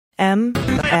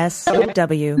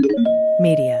MSW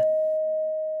Media.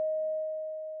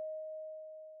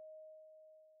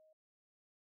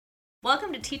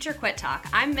 Welcome to Teacher Quit Talk.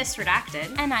 I'm Miss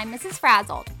Redacted. And I'm Mrs.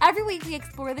 Frazzled. Every week we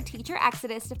explore the teacher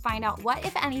exodus to find out what,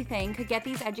 if anything, could get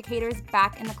these educators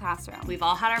back in the classroom. We've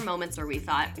all had our moments where we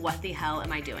thought, what the hell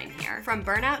am I doing here? From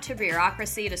burnout to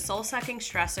bureaucracy to soul-sucking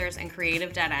stressors and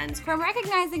creative dead ends. From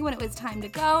recognizing when it was time to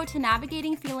go to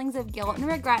navigating feelings of guilt and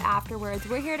regret afterwards,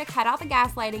 we're here to cut out the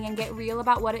gaslighting and get real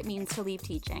about what it means to leave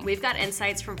teaching. We've got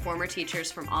insights from former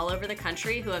teachers from all over the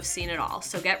country who have seen it all.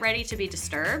 So get ready to be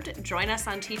disturbed. Join us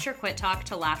on Teacher Quit Talk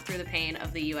to laugh through the pain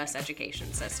of the U.S.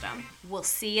 education system. We'll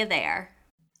see you there.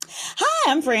 Hi,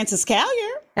 I'm Frances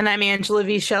Callier. And I'm Angela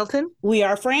V. Shelton. We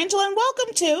are Frangela, and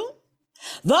welcome to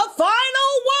The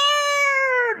Final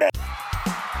Word!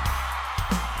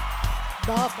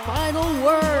 The Final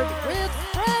Word with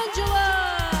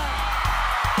Frangela!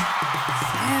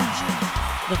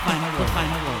 The final word. The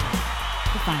final word.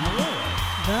 The final word.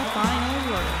 The final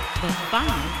word. The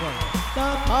final word. The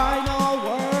Final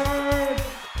Word!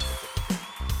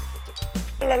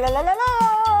 La, la, la, la,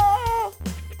 la.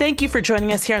 Thank you for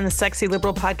joining us here on the Sexy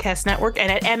Liberal Podcast Network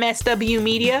and at MSW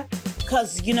Media.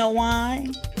 Because you know why?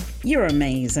 You're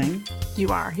amazing. You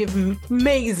are. You have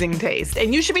amazing taste.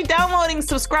 And you should be downloading,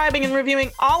 subscribing, and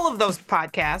reviewing all of those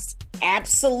podcasts.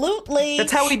 Absolutely.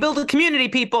 That's how we build a community,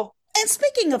 people. And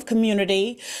speaking of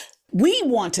community, we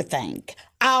want to thank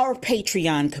our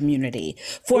Patreon community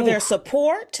for their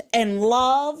support and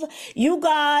love. You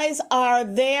guys are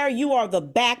there. You are the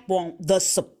backbone, the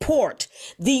support,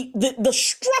 the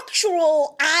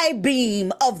structural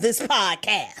I-beam of this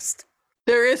podcast.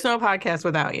 There is no podcast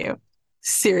without you.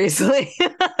 Seriously.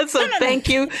 So thank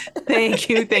you. Thank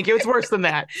you. Thank you. It's worse than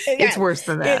that. It's worse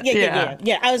than that.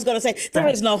 Yeah. I was going to say, there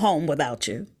is no home without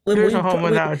you. There's no home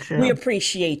without you. We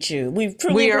appreciate you.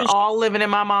 We are all living in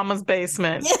my mama's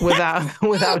basement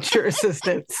without your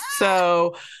assistance.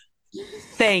 So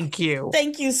thank you.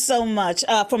 Thank you so much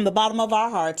from the bottom of our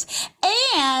hearts.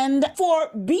 And for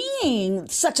being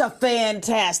such a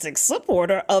fantastic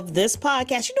supporter of this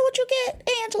podcast. You know what you get,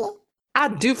 Angela? I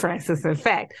do, Frances. In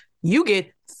fact, you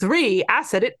get 3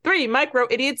 micro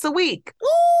idiots a week.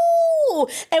 Ooh,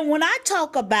 and when I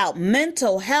talk about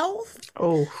mental health,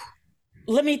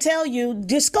 let me tell you,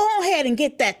 just go ahead and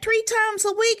get that 3 times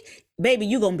a week. Baby,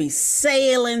 you're going to be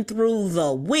sailing through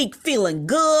the week, feeling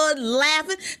good,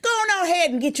 laughing. Go on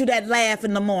ahead and get you that laugh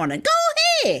in the morning.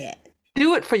 Go ahead.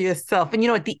 Do it for yourself. And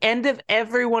at the end of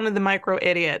every one of the micro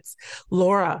idiots,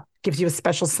 Laura gives you a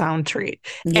special sound treat.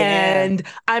 Yeah. And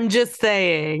I'm just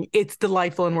saying, it's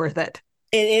delightful and worth it.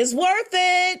 It is worth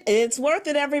it. It's worth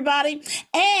it, everybody.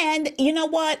 And you know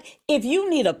what? If you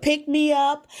need a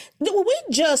pick-me-up, we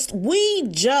just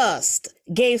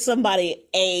gave somebody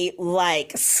a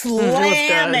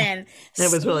slamming.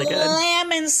 It was really good.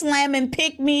 Slamming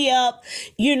pick-me-up.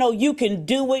 You can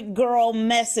do it, girl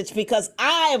message, because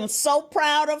I am so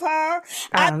proud of her.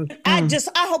 I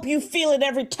hope you feel it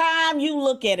every time you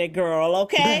look at it, girl.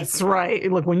 Okay. That's right.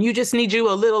 Look, when you just need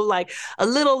you a little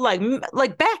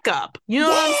backup,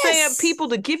 what I'm saying? People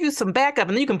to give you some backup,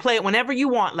 and then you can play it whenever you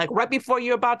want. Like right before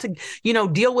you're about to,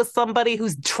 deal with somebody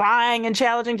who's trying and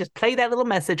challenging, just play that little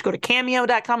message. Go to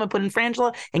cameo.com and put in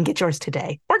Frangela and get yours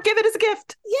today, or give it as a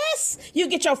gift. Yes, you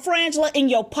get your Frangela in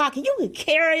your pocket. You can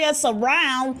carry us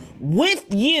around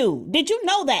with you. Did you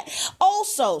know that?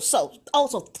 Also,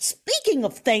 speaking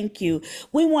of thank you,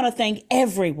 we want to thank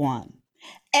everyone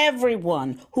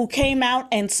who came out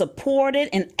and supported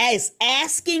and is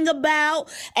asking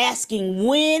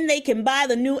when they can buy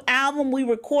the new album we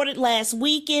recorded last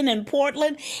weekend in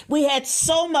Portland. We had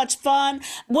so much fun.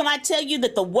 When I tell you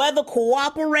that the weather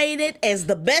cooperated as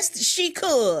the best she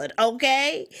could,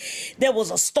 okay? There was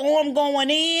a storm going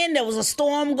in, there was a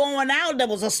storm going out, there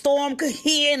was a storm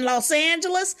here in Los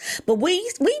Angeles, but we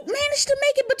managed to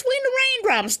make it between the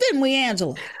raindrops, didn't we,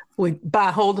 Angela?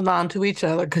 By holding on to each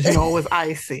other, because it was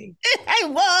icy.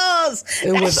 It was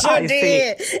sure icy.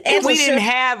 Did. And we didn't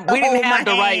have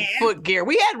the right foot gear.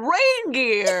 We had rain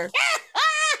gear.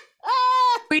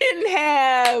 We didn't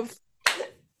have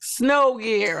snow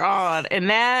gear on,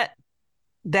 and that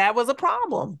was a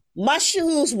problem. My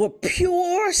shoes were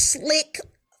pure slick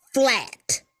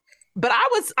flat. But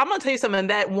I'm gonna tell you something.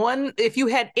 That one, if you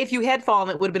had fallen,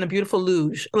 it would have been a beautiful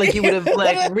luge. Like you would have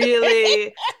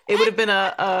really, it would have been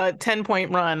a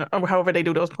 10-point run, or however they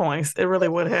do those points. It really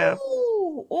would have.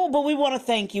 Oh, but we want to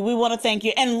thank you. We want to thank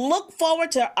you and look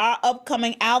forward to our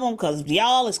upcoming album because,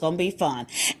 y'all, it's going to be fun.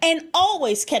 And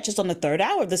always catch us on the third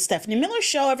hour of the Stephanie Miller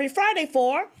Show every Friday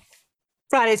for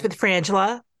Fridays with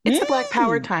Frangela. It's the Black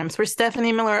Power times where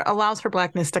Stephanie Miller allows her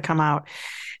blackness to come out.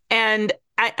 And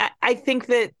I think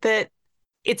that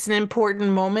it's an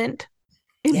important moment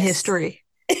in history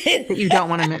that you don't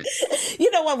want to miss. You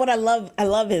know what I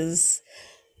love is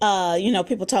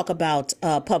people talk about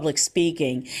public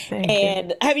speaking.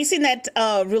 And have you seen that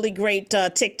really great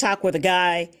TikTok where the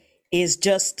guy is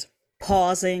just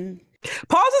pausing?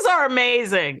 Pauses are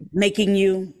amazing. Making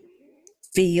you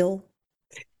feel.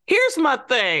 Here's my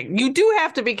thing. You do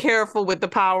have to be careful with the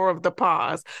power of the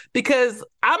pause, because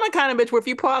I'm a kind of bitch where if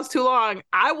you pause too long,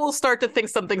 I will start to think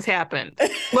something's happened.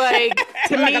 Like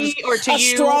to like me or to a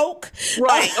you. Stroke.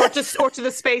 Right. or to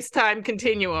the space-time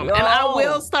continuum. And I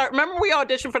will start. Remember we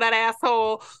auditioned for that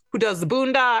asshole who does the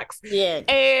Boondocks? Yeah.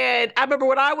 And I remember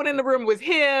when I went in the room with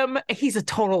him, he's a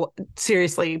total,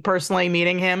 seriously, personally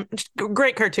meeting him,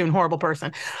 great cartoon, horrible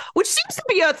person, which seems to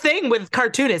be a thing with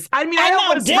cartoonists. I mean, I don't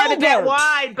want to spread it that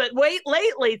wide, but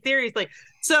lately, seriously.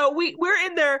 So we're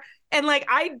in there. And like,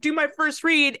 I do my first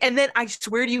read, and then I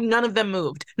swear to you, none of them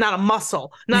moved. Not a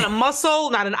muscle,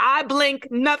 not an eye blink,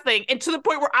 nothing. And to the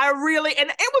point where and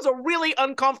it was a really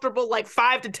uncomfortable, like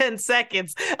 5 to 10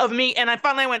 seconds of me. And I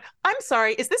finally went, I'm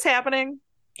sorry, is this happening?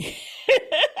 And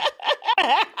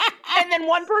then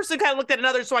one person kind of looked at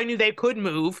another, so I knew they could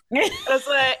move. And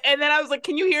then I was like,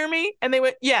 can you hear me? And they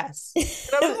went, yes.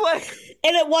 And I was like,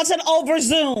 and it wasn't over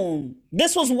Zoom.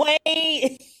 This was way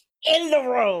in the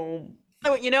room.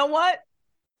 You know what?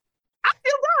 I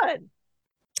feel good.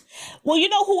 Well, you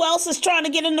know who else is trying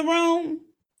to get in the room?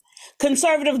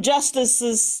 Conservative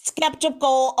justices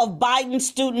skeptical of Biden's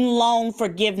student loan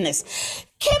forgiveness.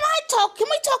 Can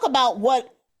we talk about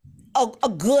what a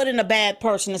good and a bad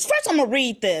person is? First, I'm going to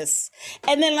read this,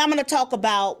 and then I'm going to talk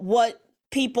about what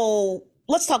people.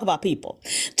 Let's talk about people.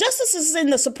 Justices in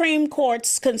the Supreme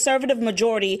Court's conservative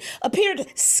majority appeared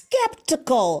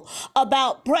skeptical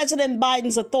about President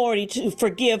Biden's authority to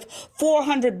forgive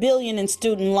 $400 billion in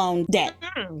student loan debt.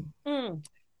 Former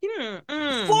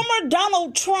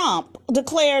Donald Trump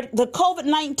declared the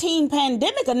COVID-19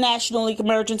 pandemic a national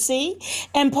emergency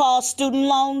and paused student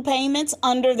loan payments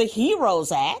under the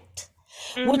HEROES Act,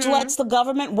 which lets the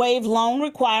government waive loan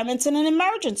requirements in an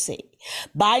emergency.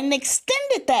 Biden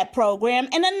extended that program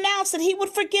and announced that he would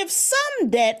forgive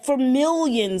some debt for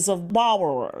millions of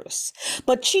borrowers.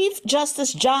 But Chief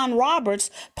Justice John Roberts,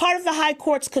 part of the High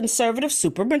Court's conservative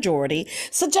supermajority,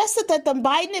 suggested that the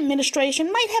Biden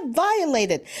administration might have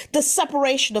violated the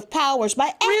separation of powers by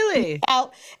acting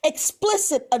without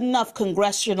explicit enough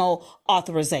congressional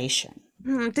authorization.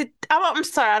 I'm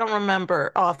sorry, I don't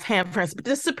remember offhand, but does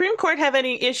the Supreme Court have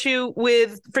any issue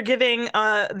with forgiving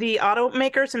the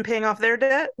automakers and paying off their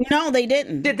debt? No, they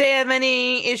didn't. Did they have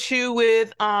any issue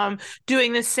with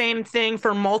doing the same thing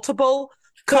for multiple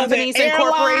companies and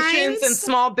corporations and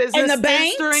small businesses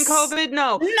during COVID?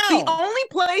 No. The only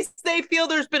place they feel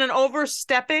there's been an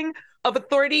overstepping of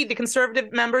authority, the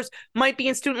conservative members, might be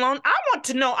in student loan. I want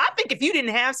to know, I think if you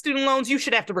didn't have student loans, you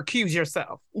should have to recuse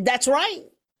yourself. That's right.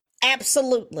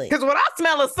 Absolutely. Because what I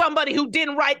smell is somebody who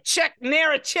didn't write check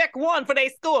one for their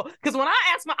school. Because when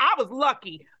I was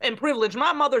lucky and privileged.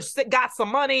 My mother got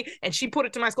some money and she put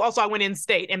it to my school. Also, I went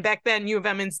in-state. And back then, U of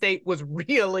M in-state was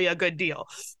really a good deal.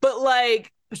 But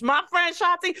like, my friend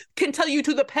Shotzi can tell you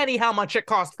to the penny how much it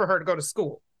cost for her to go to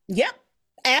school. Yep.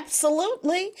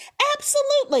 Absolutely.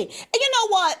 Absolutely. And you know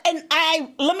what?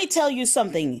 And let me tell you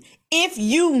something. If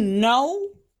you know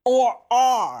or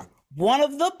are one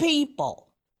of the people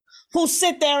who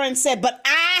sit there and said, but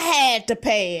I had to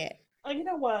pay it. Oh, you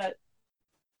know what?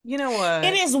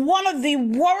 It is one of the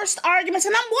worst arguments,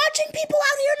 and I'm watching people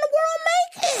out here in the world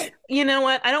make it. You know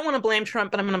what? I don't want to blame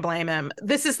Trump, but I'm going to blame him.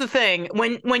 This is the thing.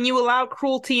 When you allow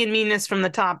cruelty and meanness from the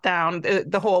top down,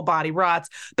 the whole body rots.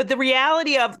 But the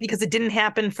reality of, because it didn't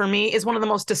happen for me, is one of the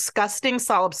most disgusting,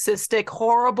 solipsistic,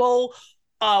 horrible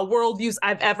worldviews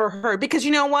I've ever heard. Because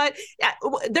you know what?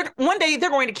 One day they're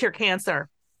going to cure cancer.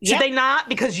 Should they not?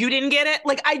 Because you didn't get it?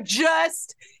 Like,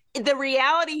 the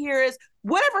reality here is,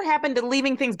 whatever happened to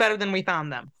leaving things better than we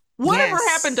found them? Whatever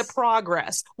happened to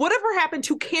progress? Whatever happened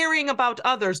to caring about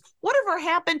others? Whatever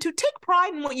happened to take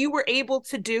pride in what you were able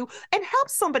to do and help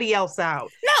somebody else out?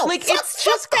 No, like, it's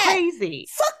just crazy.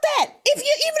 Fuck that. Even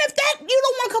if that, you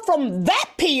don't want to come from that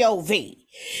POV.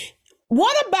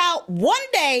 What about one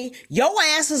day your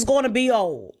ass is going to be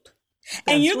old?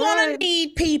 And you're going to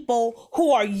need people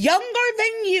who are younger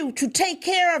than you to take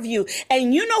care of you.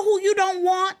 And you know who you don't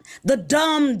want? The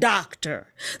dumb doctor,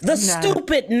 the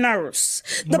stupid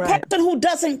nurse, the person who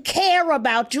doesn't care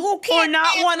about you. Or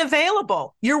not one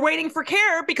available. You're waiting for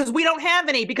care because we don't have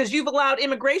any, because you've allowed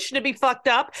immigration to be fucked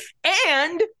up.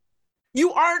 And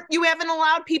You haven't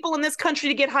allowed people in this country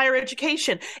to get higher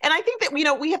education. And I think that,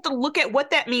 we have to look at what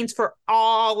that means for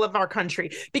all of our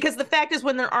country. Because the fact is,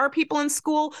 when there are people in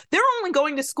school, they're only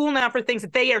going to school now for things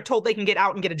that they are told they can get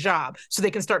out and get a job so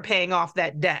they can start paying off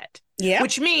that debt. Yeah.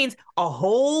 Which means a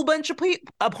whole bunch of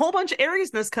areas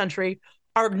in this country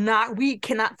we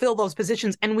cannot fill those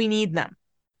positions, and we need them.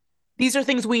 These are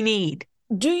things we need.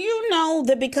 Do you know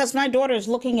that because my daughter is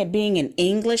looking at being an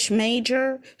English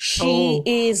major, she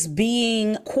is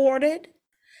being courted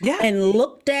and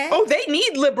looked at? Oh, they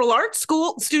need liberal arts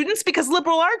school students because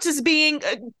liberal arts is being,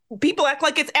 people act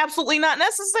like it's absolutely not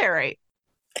necessary.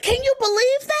 Can you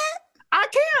believe that? I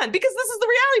can, because this is the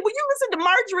reality. When you listen to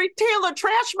Marjorie Taylor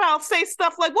Trashmouth say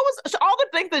stuff like, what was all the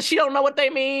things that she don't know what they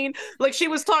mean? Like she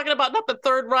was talking about not the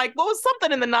Third Reich, what was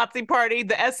something in the Nazi Party,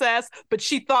 the SS, but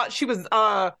she thought she was,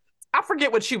 I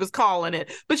forget what she was calling it,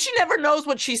 but she never knows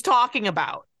what she's talking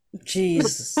about.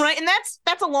 Jesus. Right. And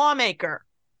that's a lawmaker.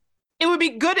 It would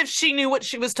be good if she knew what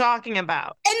she was talking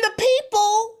about. And the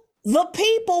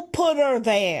people put her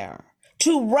there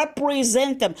to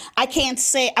represent them. I'm going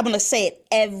to say it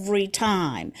every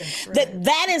time. Right.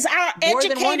 That is our more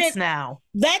educated than once now.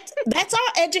 That's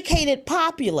our educated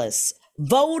populace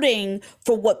voting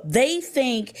for what they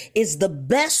think is the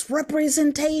best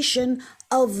representation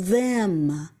of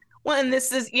them. Well, and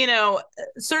this is,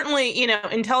 certainly,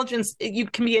 intelligence, you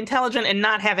can be intelligent and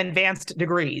not have advanced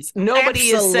degrees. Nobody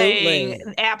is saying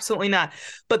absolutely not.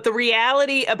 But the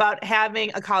reality about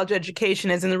having a college education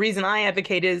is, and the reason I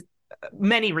advocate is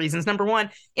many reasons. Number one,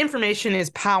 information is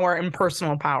power and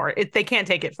personal power. They can't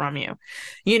take it from you.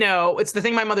 It's the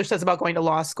thing my mother says about going to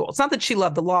law school. It's not that she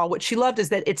loved the law. What she loved is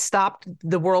that it stopped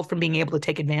the world from being able to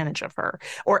take advantage of her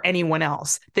or anyone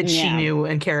else that she knew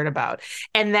and cared about.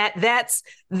 And that's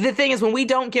the thing is when we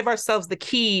don't give ourselves the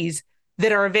keys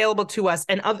that are available to us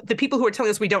and the people who are telling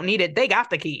us we don't need it, they got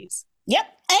the keys. Yep.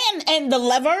 And the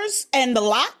levers and the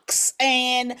locks,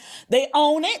 and they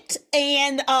own it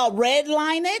and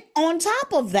redline it on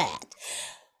top of that.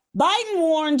 Biden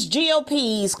warns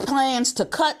GOP's plans to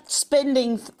cut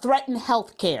spending threaten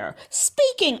health care.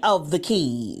 Speaking of the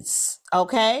keys,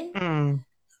 okay?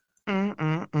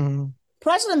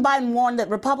 President Biden warned that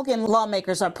Republican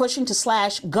lawmakers are pushing to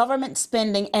slash government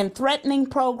spending and threatening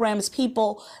programs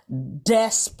people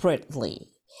desperately,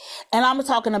 and I'm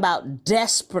talking about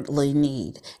desperately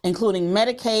need, including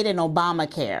Medicaid and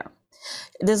Obamacare.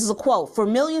 This is a quote. For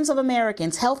millions of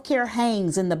Americans, healthcare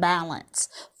hangs in the balance.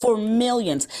 For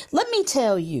millions. Let me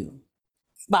tell you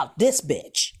about this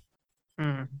bitch.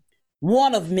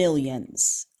 One of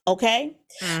millions. Okay?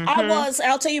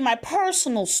 I'll tell you my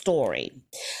personal story.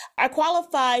 I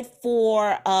qualified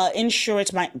for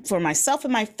insurance for myself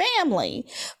and my family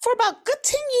for about a good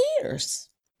 10 years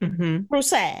through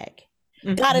SAG.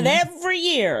 Got it every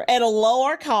year at a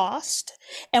lower cost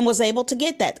and was able to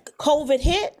get that. COVID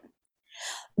hit.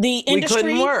 The industry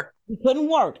couldn't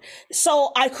work.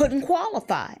 So I couldn't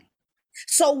qualify.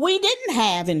 So we didn't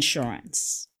have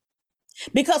insurance.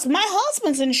 Because my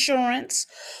husband's insurance,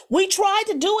 we tried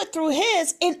to do it through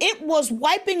his, and it was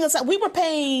wiping us out. We were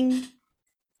paying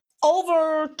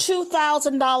over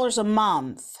 $2,000 a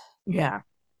month. Yeah.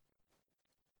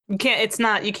 You can't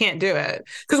do it.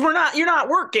 Because you're not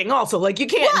working also. Like you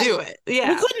can't do it. Yeah.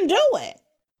 We couldn't do it.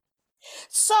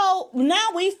 So now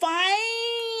we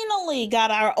finally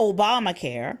got our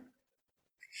Obamacare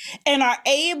and are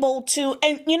able to,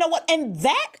 and you know what? And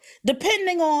that,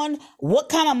 depending on what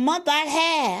kind of month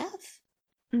I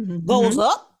have, goes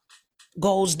up,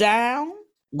 goes down,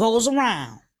 goes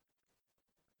around.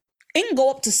 It can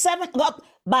go up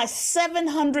by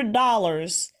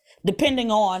 $700,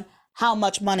 depending on how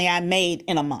much money I made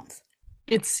in a month.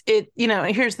 Here's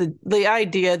the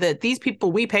idea that these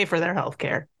people, we pay for their health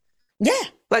care. Yeah.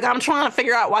 Like, I'm trying to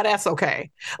figure out why that's okay.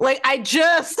 Like, I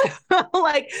just,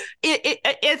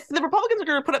 if the Republicans are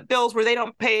going to put up bills where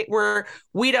where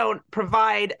we don't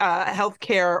provide health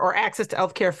care or access to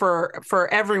health care for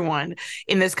everyone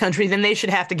in this country, then they should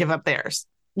have to give up theirs.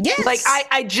 Yes. Like,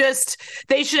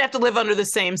 they should have to live under the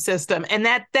same system. And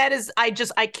that is, I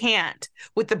can't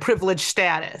with the privileged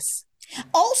status.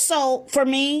 Also, for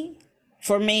me,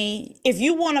 if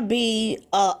you want to be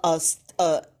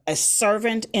a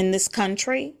servant in this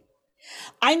country,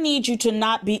 I need you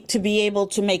to be able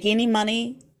to make any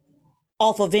money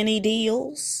off of any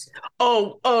deals.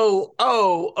 The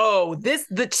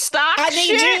stock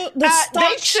shit.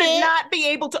 They should not be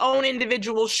able to own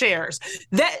individual shares.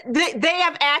 That they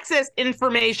have access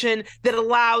information that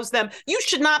allows them. You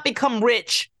should not become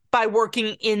rich by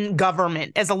working in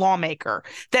government as a lawmaker.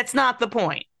 That's not the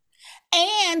point.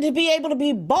 And to be able to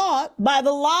be bought by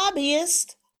the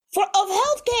lobbyist of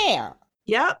healthcare.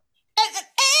 Yep.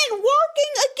 and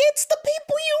working against the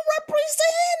people you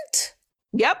represent.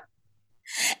 Yep.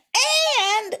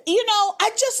 And,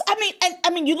 I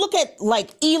mean, you look at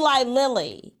like Eli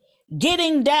Lilly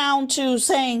getting down to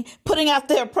saying, putting out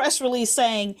their press release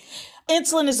saying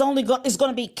insulin is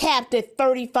going to be capped at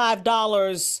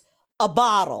 $35 a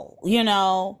bottle,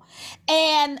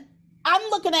 and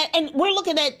we're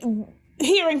looking at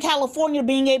here in California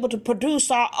being able to produce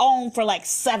our own for like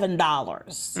 $7.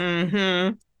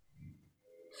 Mm-hmm.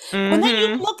 And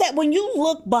then when you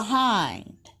look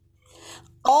behind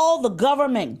all the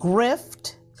government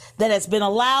grift that has been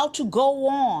allowed to go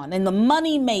on and the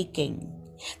money making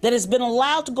that has been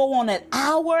allowed to go on at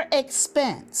our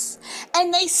expense,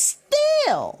 and they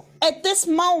still at this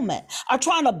moment are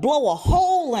trying to blow a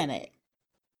hole in it.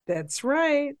 That's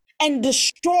right. And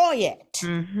destroy it.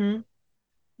 Mm-hmm.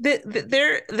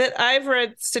 That I've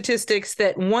read statistics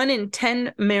that 1 in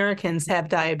 10 Americans have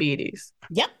diabetes.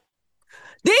 Yep.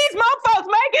 These motherfuckers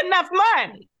make enough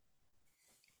money.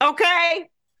 Okay?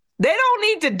 They don't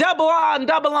need to double on.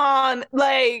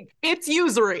 Like, it's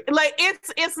usury. Like,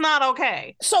 it's not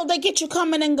okay. So they get you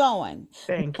coming and going.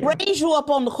 Thank you. Raise you up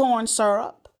on the corn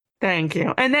syrup. Thank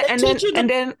you. And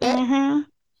then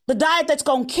the diet that's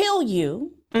gonna kill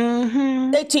you.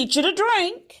 Mm-hmm. They teach you to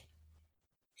drink.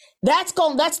 That's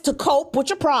to cope with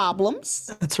your problems.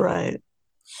 That's right.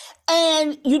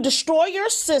 And you destroy your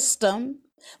system,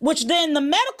 which then the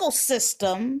medical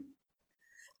system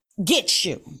gets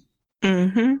you.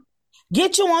 Mm-hmm.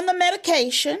 Get you on the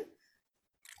medication,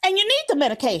 and you need the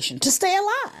medication to stay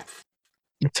alive.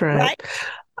 That's right.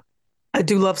 I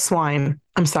do love swine.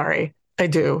 I'm sorry. I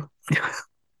do.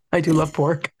 I do love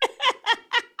pork.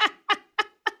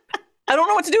 I don't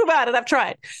know what to do about it. I've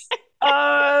tried.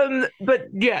 But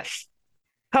yes,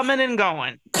 coming and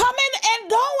going. Coming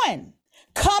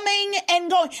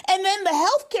And then the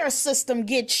healthcare system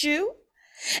gets you,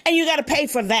 and you got to pay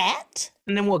for that.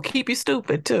 And then we'll keep you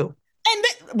stupid too. And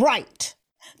right.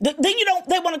 Then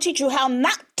they want to teach you how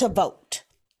not to vote.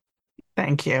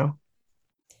 Thank you.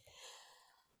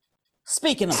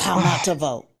 Speaking of how not to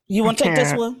vote, you want to take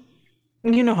this one?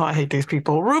 You know how I hate these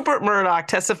people. Rupert Murdoch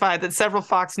testified that several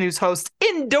Fox News hosts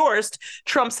endorsed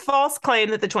Trump's false claim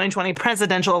that the 2020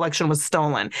 presidential election was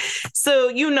stolen. So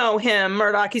you know him,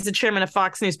 Murdoch. He's the chairman of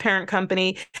Fox News parent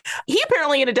company. He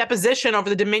apparently, in a deposition over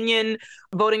the Dominion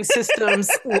voting systems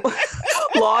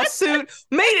lawsuit,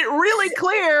 made it really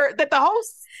clear that the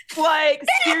hosts, like,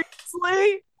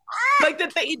 seriously... Like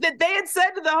that they had said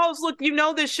to the host, look,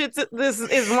 this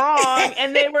is wrong.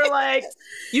 And they were like,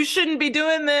 you shouldn't be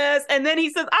doing this. And then he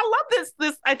says, I love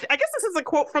this. I guess this is a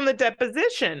quote from the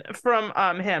deposition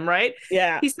from him, right?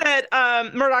 Yeah. He said,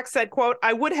 Murdoch said, quote,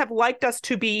 I would have liked us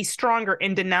to be stronger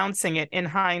in denouncing it in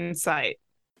hindsight.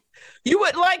 You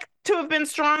would like to have been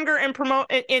stronger in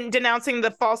denouncing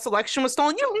the false election was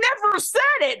stolen. You never said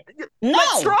it. No.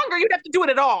 But stronger, you'd have to do it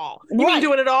at all. You right. mean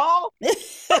do it at all?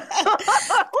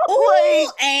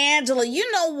 Ooh, Angela,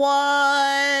 you know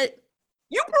what?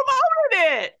 You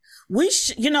promoted it.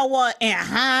 You know what? In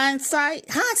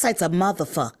hindsight's a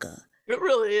motherfucker. It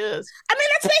really is. I mean,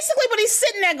 that's basically what he's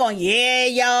sitting there going, yeah,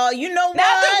 y'all, you know what?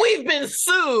 Now that we've been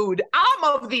sued, I'm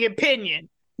of the opinion.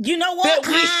 You know what?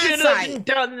 That we should have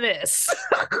done this.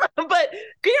 But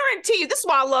guarantee you, this is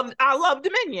why I love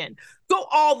Dominion. Go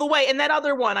all the way. And that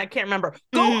other one, I can't remember.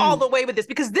 Go all the way with this,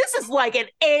 because this is like an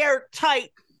airtight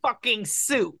fucking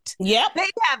suit. Yep. They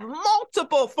have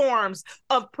multiple forms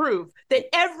of proof that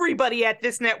everybody at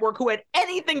this network who had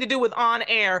anything to do with on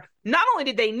air, not only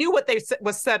did they knew what they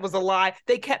said was a lie,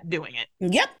 they kept doing it.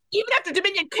 Yep. Even after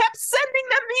Dominion kept sending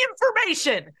them the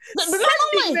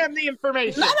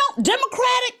information.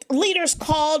 Democratic leaders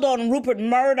called on Rupert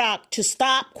Murdoch to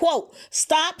stop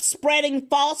spreading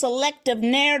false elective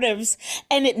narratives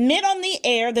and admit on the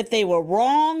air that they were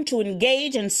wrong to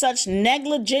engage in such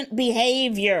negligent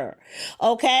behavior.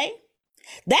 Okay?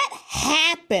 That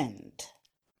happened.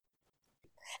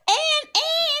 And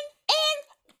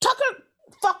Tucker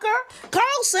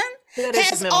Carlson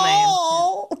has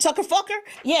all Tucker Fucker.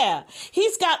 Yeah.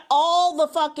 He's got all the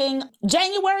fucking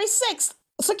January 6th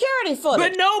security footage.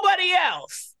 But nobody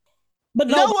else. But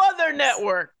no other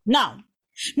network. No.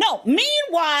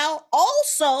 Meanwhile,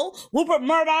 also, Rupert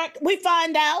Murdoch, we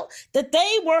find out that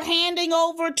they were handing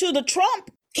over to the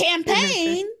Trump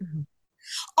campaign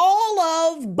all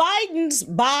of Biden's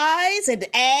buys and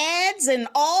ads and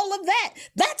all of that.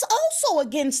 That's also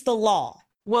against the law.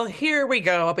 Well, here we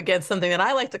go up against something that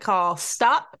I like to call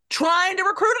stop trying to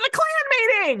recruit at a Klan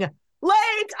meeting.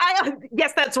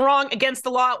 Yes, that's wrong, against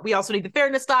the law. We also need the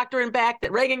fairness doctrine back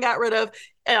that Reagan got rid of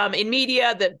in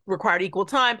media that required equal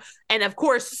time. And of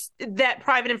course, that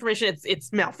private information,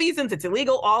 it's malfeasance, it's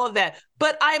illegal, all of that.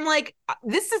 But I'm like,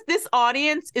 this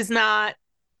audience is not,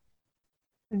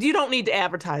 you don't need to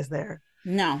advertise there.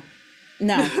 No.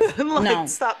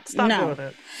 Stop doing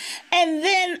it. And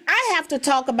then I have to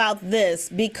talk about this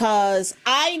because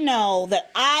I know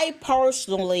that I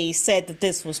personally said that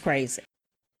this was crazy.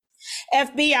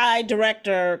 FBI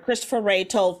Director Christopher Wray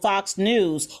told Fox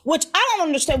News, which I don't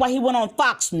understand why he went on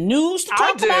Fox News to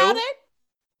talk about it.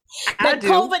 The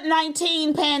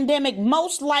COVID-19 pandemic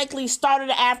most likely started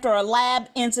after a lab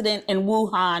incident in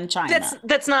Wuhan, China.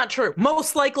 That's not true.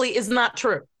 Most likely is not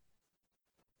true.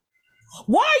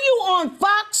 Why are you on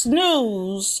Fox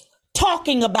News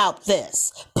talking about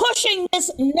this, pushing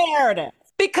this narrative?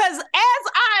 Because as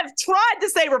I've tried to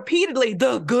say repeatedly,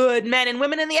 the good men and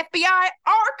women in the FBI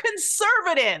are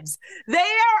conservatives. They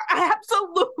are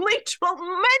absolutely,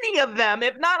 many of them,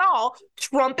 if not all,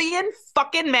 Trumpian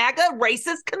fucking MAGA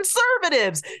racist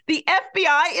conservatives. The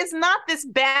FBI is not this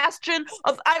bastion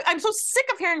of, I'm so sick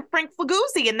of hearing Frank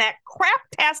Faguzzi in that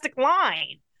craptastic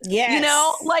line. Yes. You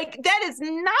know, like, that is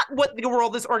not what the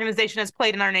role this organization has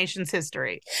played in our nation's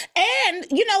history. And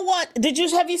you know what?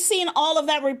 Have you seen all of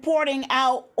that reporting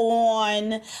out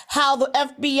on how the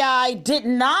FBI did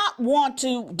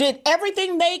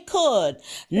everything they could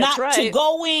not to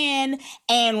go in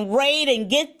and raid and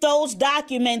get those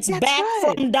documents back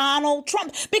from Donald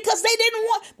Trump because they didn't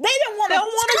want to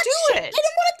do it. They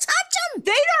didn't want to touch them.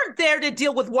 They aren't there to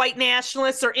deal with white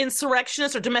nationalists or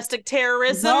insurrectionists or domestic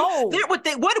terrorism. No.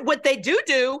 What they do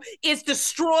is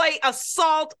destroy,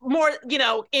 assault,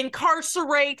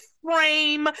 incarcerate,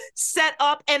 frame, set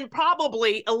up, and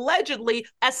probably, allegedly,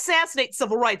 assassinate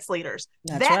civil rights leaders.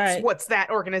 That's what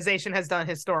that organization has done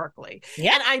historically.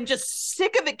 Yep. And I'm just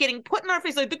sick of it getting put in our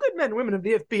face like the good men and women of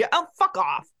the FBI. Oh, fuck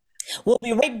off. We'll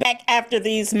be right back after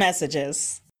these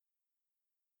messages.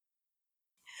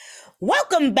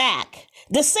 Welcome back.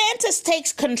 DeSantis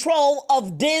takes control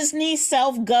of Disney's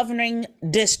self-governing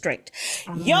district.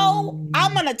 Yo,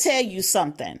 I'm going to tell you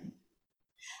something.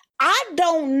 I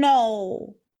don't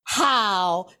know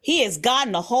how he has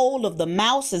gotten a hold of the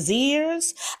mouse's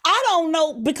ears. I don't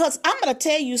know, because I'm going to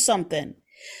tell you something.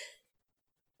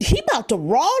 He about to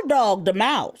raw dog the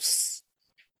mouse.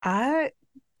 Not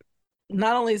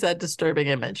only is that a disturbing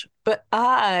image, but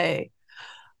I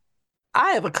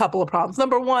have a couple of problems.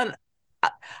 Number one,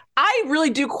 I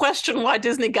really do question why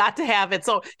Disney got to have it.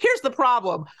 So here's the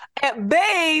problem. At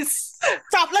base...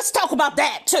 Stop, let's talk about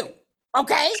that too,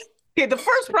 okay? Okay, the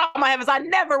first problem I have is I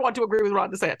never want to agree with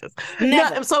Ron DeSantis.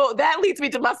 Never. So that leads me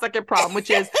to my second problem, which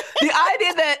is the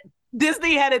idea that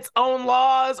Disney had its own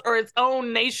laws or its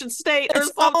own nation state or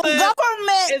something.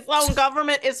 Its own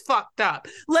government is fucked up.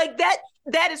 Like that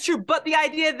is true. But the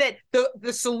idea that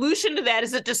the solution to that is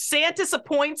that DeSantis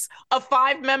appoints a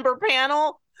 5-member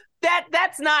panel,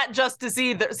 that's not justice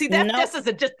either. See, this is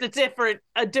just a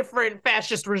different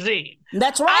fascist regime.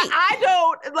 That's right. I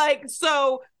don't like,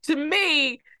 so to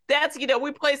me, that's,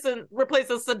 replacing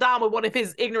Saddam with one of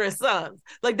his ignorant sons.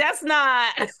 Like, that's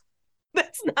not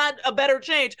a better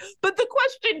change. But the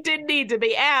question did need to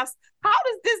be asked: how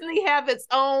does Disney have its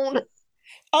own?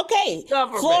 Okay,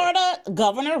 government? Florida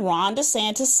Governor Ron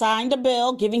DeSantis signed a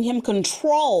bill giving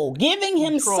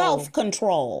himself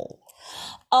control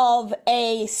of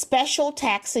a special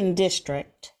taxing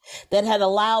district that had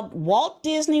allowed Walt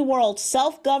Disney World's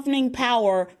self-governing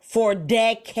power for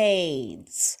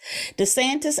decades.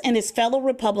 DeSantis and his fellow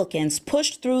Republicans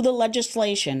pushed through the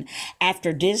legislation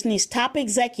after Disney's top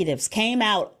executives came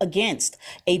out against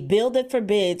a bill that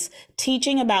forbids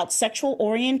teaching about sexual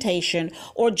orientation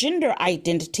or gender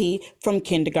identity from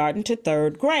kindergarten to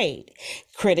 3rd grade.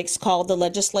 Critics called the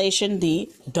legislation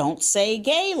the Don't Say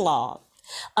Gay law.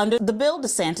 Under the bill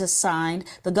DeSantis signed,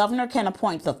 the governor can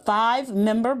appoint the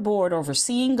 5-member board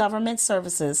overseeing government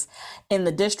services in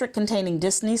the district containing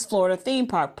Disney's Florida theme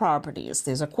park properties.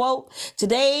 There's a quote: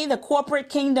 "Today, the corporate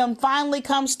kingdom finally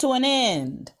comes to an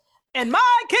end. And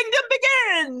my kingdom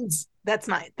begins." That's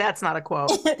not a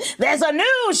quote. There's a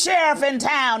new sheriff in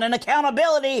town and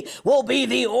accountability will be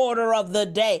the order of the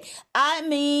day. I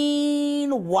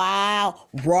mean, wow.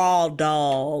 Raw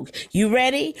dog. You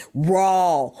ready?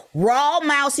 Raw,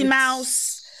 mousy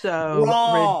mouse. So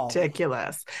raw.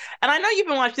 Ridiculous. And I know you've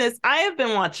been watching this. I have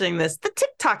been watching this. The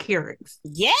TikTok hearings.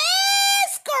 Yes,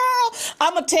 girl.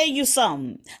 I'm going to tell you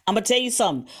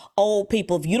something. Old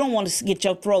people, if you don't want to get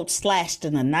your throat slashed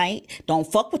in the night,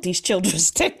 don't fuck with these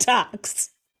children's TikToks.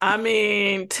 I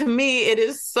mean, to me, it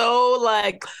is so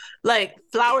like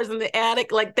flowers in the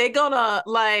attic. Like they're gonna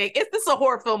like, is this a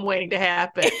horror film waiting to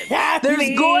happen?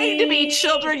 There's going to be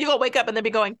children. You're gonna wake up and they'll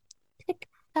be going tick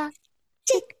tock,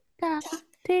 tick tock,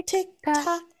 tick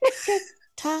tock, tick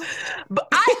tock. But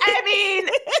I mean,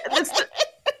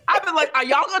 I've been like, are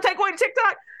y'all gonna take away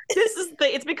TikTok?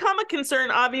 It's become a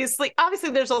concern. Obviously,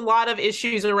 there's a lot of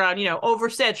issues around,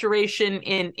 oversaturation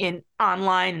in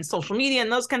online and social media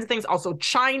and those kinds of things. Also,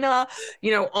 China,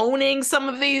 owning some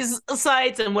of these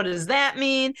sites, and what does that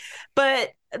mean?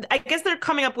 But I guess they're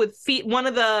coming up with one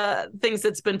of the things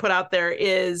that's been put out there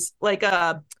is like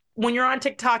when you're on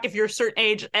TikTok, if you're a certain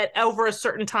age, at over a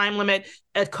certain time limit,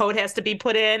 a code has to be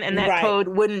put in, and that code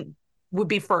would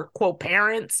be for quote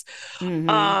parents.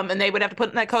 And they would have to put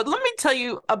in that code. Let me tell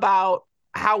you about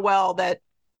how well this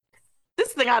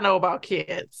thing I know about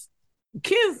kids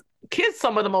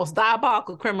some of the most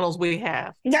diabolical criminals we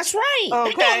have. That's right.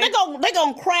 Okay. They're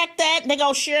gonna crack that. They're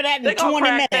gonna share that in 20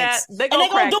 minutes. They're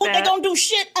gonna do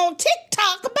shit on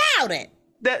TikTok about it.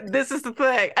 This is the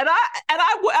thing. And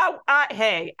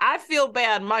I feel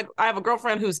bad. I have a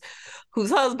girlfriend whose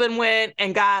husband went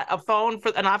and got an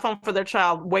iPhone for their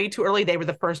child way too early. They were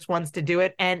the first ones to do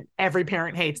it, and every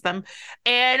parent hates them.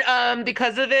 And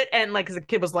because of it, and like, 'cause the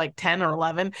kid was like 10 or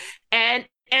 11, and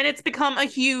it's become a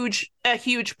huge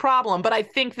problem. But I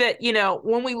think that,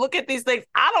 when we look at these things,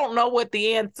 I don't know what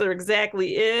the answer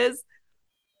exactly is,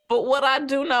 but what I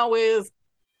do know is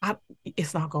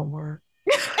it's not going to work.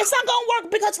 It's not going to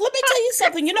work, because let me tell you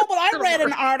something. You know what? I read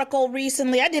an article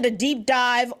recently. I did a deep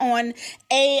dive on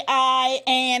AI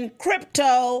and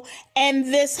crypto,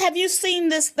 and this. Have you seen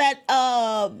that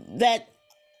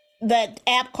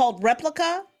app called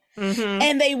Replica? Mm-hmm.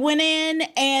 And they went in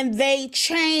and they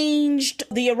changed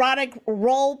the erotic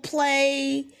role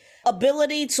play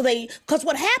ability. Because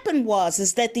what happened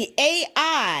is that the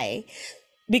AI,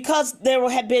 because there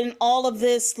had been all of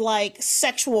this like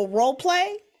sexual role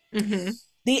play. Mm-hmm.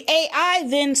 The AI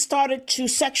then started to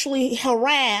sexually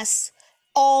harass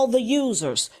all the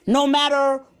users, no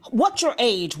matter what your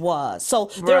age was. So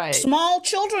there are small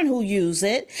children who use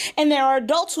it, and there are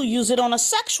adults who use it on a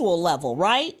sexual level,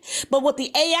 right? But what the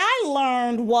AI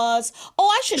learned was,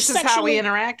 this is how we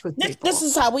interact with people. This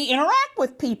is how we interact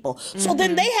with people. Mm-hmm. So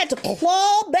then they had to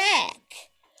claw back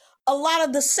a lot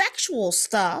of the sexual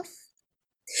stuff.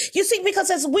 You see, because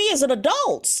as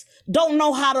adults don't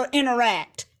know how to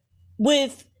interact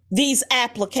with these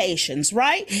applications,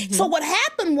 right? Mm-hmm. So what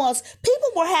happened was people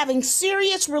were having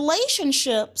serious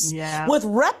relationships with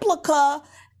Replica,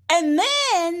 and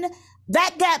then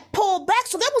that got pulled back.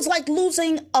 So that was like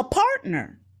losing a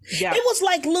partner. Yeah. It was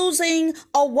like losing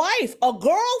a wife, a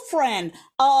girlfriend,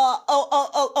 a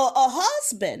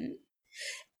husband.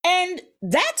 And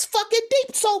that's fucking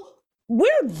deep. So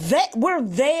we're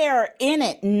there in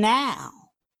it now.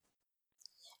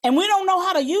 And we don't know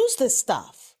how to use this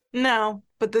stuff. No,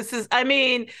 but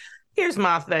here's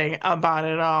my thing about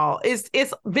it all. It's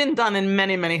been done in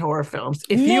many, many horror films.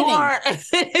 If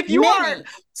you aren't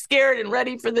scared and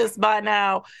ready for this by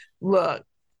now, look,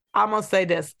 I'm going to say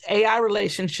this. AI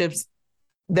relationships,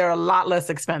 they're a lot less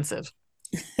expensive.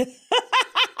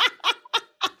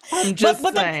 I'm just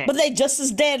saying. But they just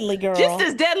as deadly, girl. Just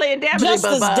as deadly and damaging,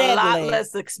 but a lot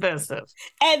less expensive.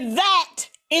 And that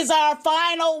is our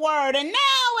final word. And now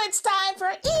it's time for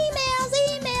emails.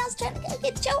 Trying to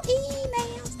get your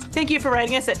emails. Thank you for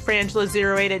writing us at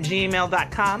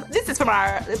frangela08@gmail.com. This is from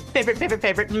our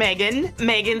favorite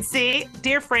Megan C.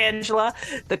 Dear Frangela,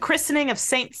 the christening of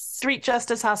St. Street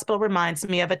Justice Hospital reminds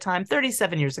me of a time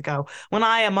 37 years ago when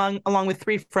I, along with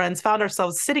 3 friends, found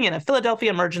ourselves sitting in a Philadelphia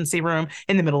emergency room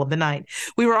in the middle of the night.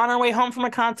 We were on our way home from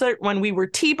a concert when we were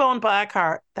T-boned by a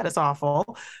car, that is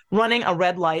awful, running a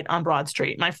red light on Broad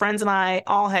Street. My friends and I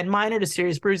all had minor to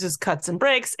serious bruises, cuts, and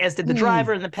breaks, as did the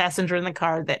driver and the passenger in the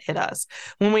car that hit us.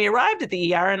 When we arrived at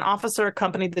the ER, an officer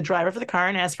accompanied the driver for the car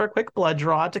and asked for a quick blood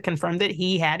draw to confirm that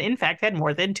he had, in fact, had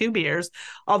more than 2 beers,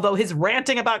 although his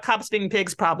ranting about cops being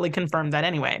pigs probably confirmed that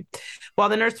anyway. While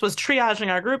the nurse was triaging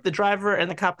our group, the driver and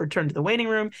the cop returned to the waiting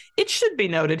room. It should be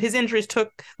noted, his injuries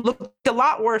looked a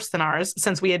lot worse than ours,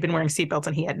 since we had been wearing seatbelts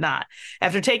and he had not.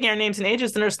 After taking our names and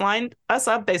ages, the nurse lined us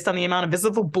up based on the amount of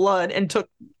visible blood and took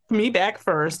me back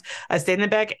first. I stayed in the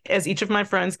back as each of my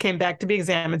friends came back to be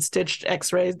examined, stitched,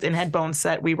 x-rayed, and had bones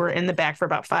set. We were in the back for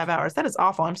about 5 hours. That is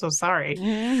awful. I'm so sorry.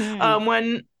 Mm-hmm.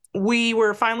 When we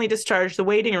were finally discharged, the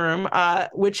waiting room,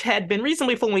 which had been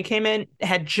reasonably full when we came in,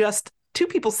 had just 2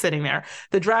 people sitting there.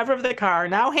 The driver of the car,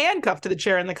 now handcuffed to the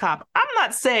chair, and the cop. I'm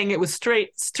not saying it was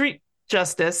straight street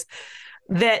justice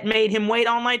that made him wait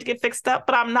all night to get fixed up,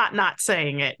 but I'm not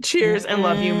saying it. Cheers and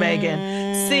love you,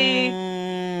 Megan. See,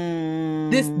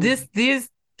 These.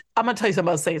 I'm gonna tell you something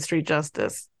about State Street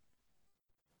Justice.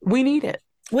 We need it.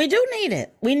 We do need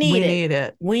it. We need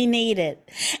it. We need it.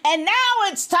 And now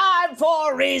it's time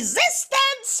for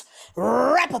resistance.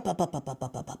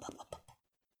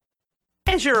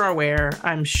 As you're aware,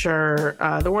 I'm sure,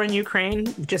 the war in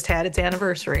Ukraine just had its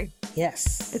anniversary.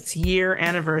 Yes. Its year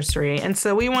anniversary. And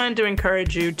so we wanted to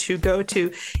encourage you to go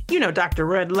to, Dr.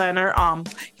 Redlener.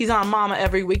 He's on Mama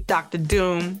every week, Dr.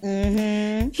 Doom.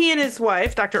 Mm-hmm. He and his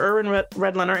wife, Dr. Erwin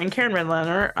Redlener and Karen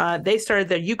Redlener, they started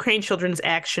the Ukraine Children's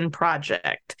Action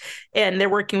Project. And they're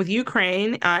working with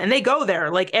Ukraine, and they go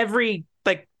there every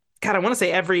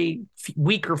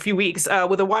week or few weeks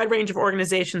with a wide range of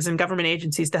organizations and government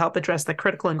agencies to help address the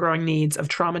critical and growing needs of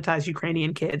traumatized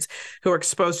Ukrainian kids who are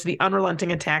exposed to the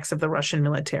unrelenting attacks of the Russian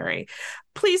military.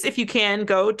 Please, if you can,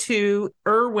 go to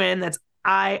Erwin, that's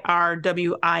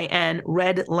IRWIN,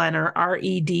 Redlener,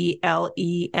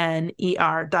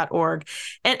 REDLENER.org,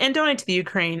 and donate to the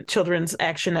Ukraine Children's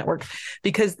Action Network,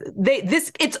 because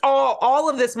all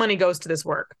of this money goes to this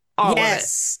work.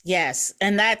 Yes.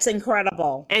 And that's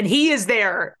incredible. And he is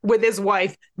there with his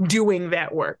wife doing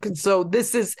that work. And so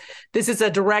this is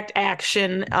a direct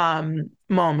action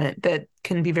moment that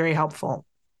can be very helpful.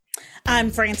 I'm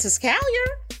Frances Callier.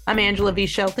 I'm Angela V.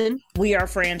 Shelton. We are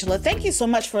Frangela. Thank you so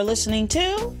much for listening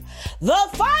to The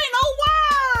Final Word.